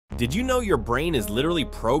Did you know your brain is literally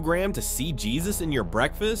programmed to see Jesus in your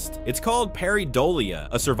breakfast? It's called pareidolia,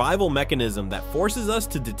 a survival mechanism that forces us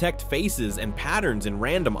to detect faces and patterns in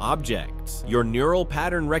random objects. Your neural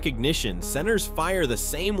pattern recognition centers fire the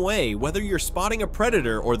same way whether you're spotting a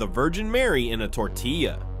predator or the Virgin Mary in a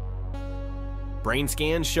tortilla. Brain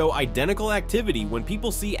scans show identical activity when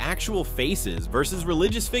people see actual faces versus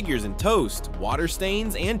religious figures in toast, water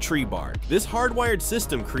stains, and tree bark. This hardwired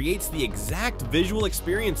system creates the exact visual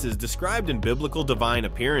experiences described in biblical divine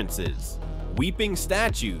appearances. Weeping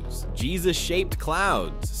statues, Jesus-shaped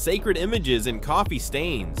clouds, sacred images, and coffee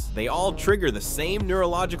stains, they all trigger the same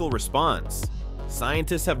neurological response.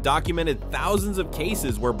 Scientists have documented thousands of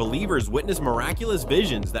cases where believers witness miraculous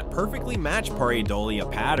visions that perfectly match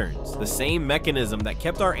pareidolia patterns. The same mechanism that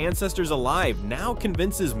kept our ancestors alive now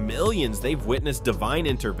convinces millions they've witnessed divine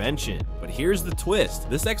intervention. But here's the twist.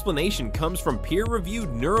 This explanation comes from peer-reviewed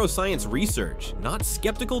neuroscience research, not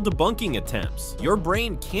skeptical debunking attempts. Your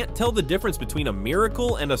brain can't tell the difference between a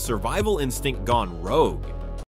miracle and a survival instinct gone rogue.